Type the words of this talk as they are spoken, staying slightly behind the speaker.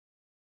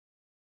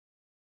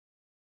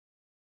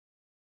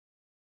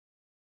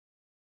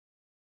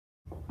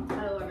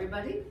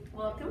everybody,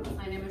 welcome.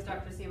 My name is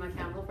Dr. Seema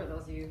Campbell, for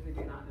those of you who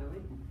do not know me.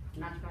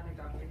 Naturopathic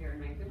doctor here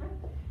in Vancouver.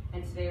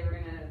 And today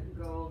we're going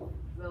to go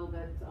a little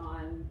bit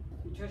on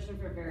nutrition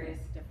for various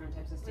different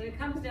types of states. When it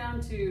comes down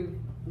to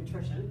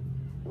nutrition,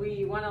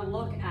 we want to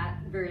look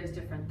at various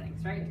different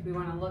things, right? We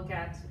want to look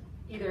at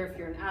either if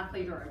you're an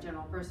athlete or a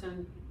general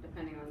person,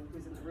 depending on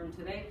who's in the room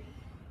today.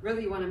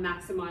 Really, you want to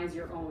maximize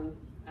your own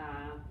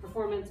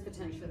performance,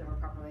 potentially that we're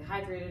properly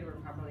hydrated, we're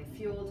properly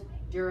fueled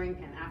during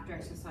and after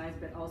exercise,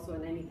 but also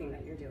in anything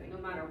that you're doing. No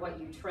matter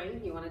what you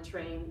train, you want to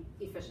train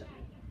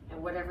efficiently.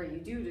 And whatever you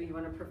do, you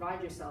want to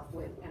provide yourself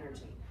with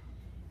energy.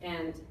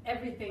 And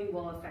everything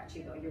will affect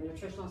you though, your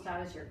nutritional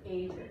status, your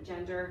age, your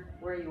gender,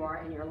 where you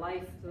are in your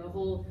life. So the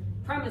whole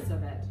premise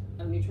of it,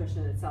 of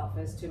nutrition itself,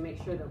 is to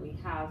make sure that we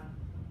have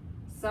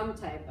some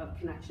type of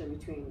connection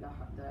between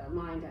the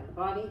mind and the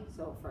body,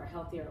 so for a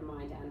healthier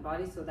mind and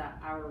body, so that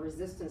our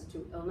resistance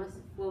to illness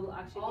will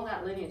actually, all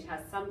that lineage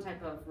has some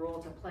type of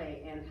role to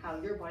play in how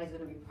your body's going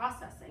to be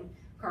processing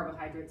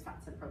carbohydrates,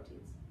 fats, and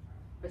proteins.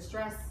 But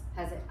stress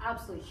has an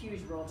absolutely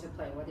huge role to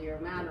play, whether you're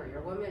a man or you're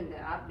a woman,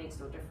 that makes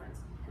no difference.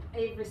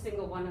 Every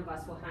single one of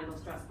us will handle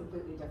stress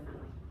completely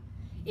differently.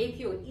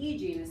 ApoE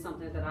gene is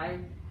something that I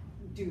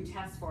do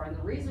tests for, and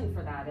the reason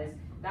for that is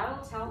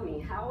that'll tell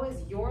me how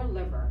is your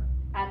liver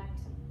at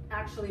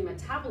actually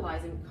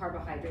metabolizing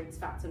carbohydrates,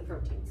 fats, and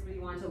proteins. If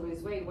you want to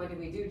lose weight, what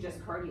do? Just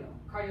cardio.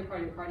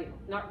 Cardio.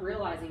 Not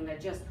realizing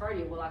that just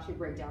cardio will actually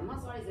break down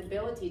muscle. His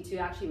ability to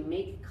actually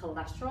make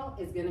cholesterol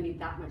is going to be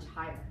that much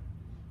higher,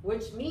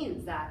 which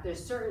means that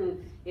there's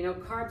certain,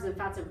 carbs and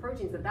fats and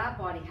proteins that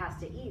body has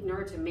to eat in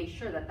order to make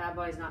sure that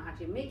body's not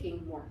actually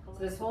making more.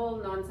 So this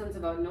whole nonsense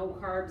about no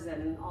carbs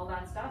and all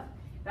that stuff,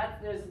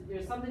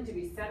 there's something to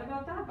be said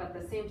about that, but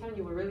at the same time,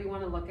 you will really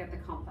want to look at the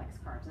complex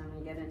carbs. I'm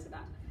going to get into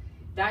that.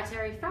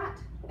 Dietary fat,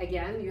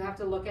 again, you have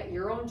to look at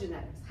your own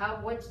genetics.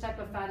 Which type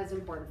of fat is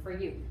important for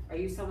you? Are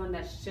you someone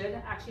that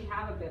should actually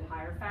have a bit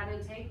higher fat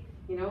intake,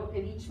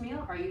 in each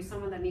meal? Are you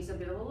someone that needs a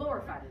bit of a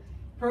lower fat intake?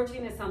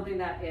 Protein is something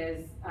that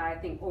is, I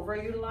think,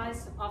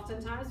 overutilized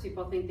oftentimes.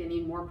 People think they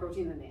need more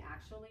protein than they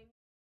actually need.